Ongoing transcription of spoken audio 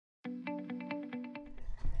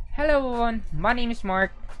Hello everyone, my name is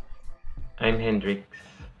Mark I'm Hendrix.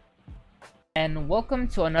 and welcome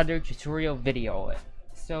to another tutorial video.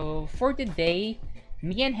 So for today,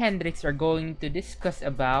 me and Hendrix are going to discuss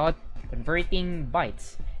about converting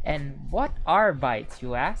bytes. And what are bytes,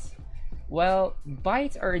 you ask? Well,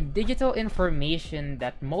 bytes are digital information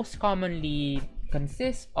that most commonly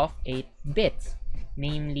consists of 8 bits,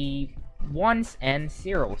 namely ones and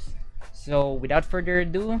zeros. So without further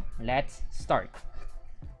ado, let's start.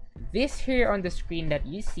 This here on the screen that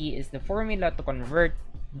you see is the formula to convert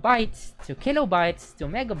bytes to kilobytes to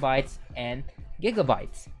megabytes and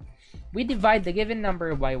gigabytes. We divide the given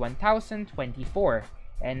number by 1024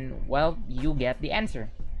 and well, you get the answer.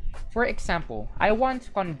 For example, I want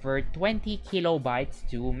to convert 20 kilobytes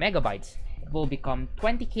to megabytes. It will become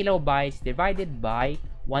 20 kilobytes divided by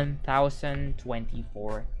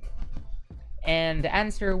 1024. And the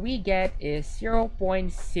answer we get is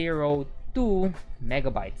 0.02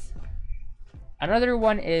 megabytes. Another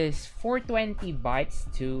one is 420 bytes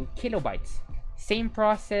to kilobytes. Same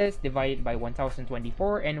process divided by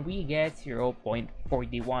 1024 and we get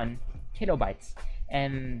 0.41 kilobytes.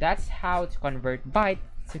 And that's how to convert byte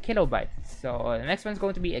to kilobytes. So the next one's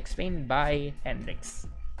going to be explained by Hendrix.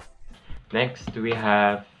 Next we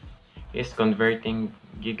have is converting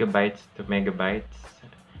gigabytes to megabytes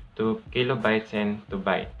to kilobytes and to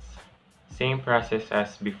bytes. Same process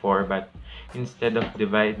as before, but instead of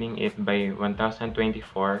dividing it by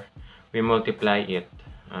 1024, we multiply it.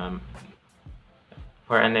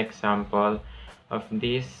 For an example of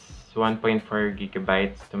this 1.4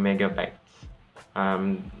 gigabytes to megabytes,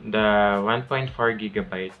 the 1.4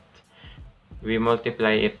 gigabyte, we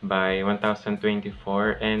multiply it by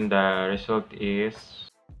 1024 and the result is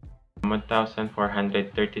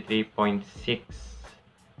 1433.6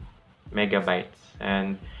 megabytes,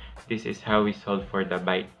 and this is how we solve for the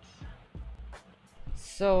bytes.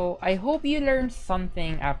 So I hope you learned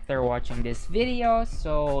something after watching this video.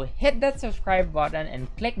 So hit that subscribe button and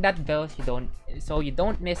click that bell so you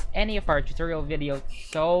don't miss any of our tutorial videos.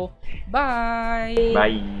 So bye.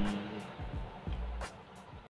 Bye.